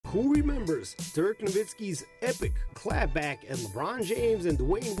Who remembers Dirk Nowitzki's epic clapback at LeBron James and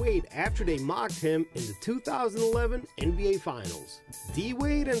Dwyane Wade after they mocked him in the 2011 NBA Finals?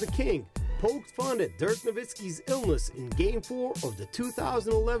 D-Wade and the King poked fun at Dirk Nowitzki's illness in Game 4 of the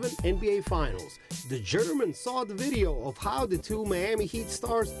 2011 NBA Finals. The German saw the video of how the two Miami Heat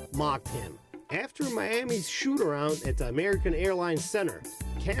stars mocked him. After Miami's shoot-around at the American Airlines Center,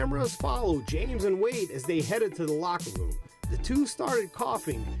 cameras followed James and Wade as they headed to the locker room. The two started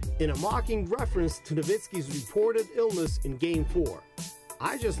coughing in a mocking reference to Nowitzki's reported illness in Game 4.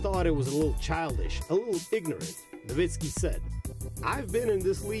 "I just thought it was a little childish, a little ignorant," Nowitzki said. "I've been in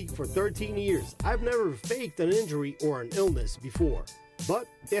this league for 13 years. I've never faked an injury or an illness before. But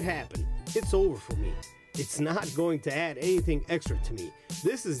it happened. It's over for me. It's not going to add anything extra to me.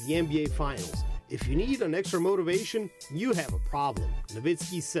 This is the NBA Finals. If you need an extra motivation, you have a problem,"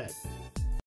 Nowitzki said.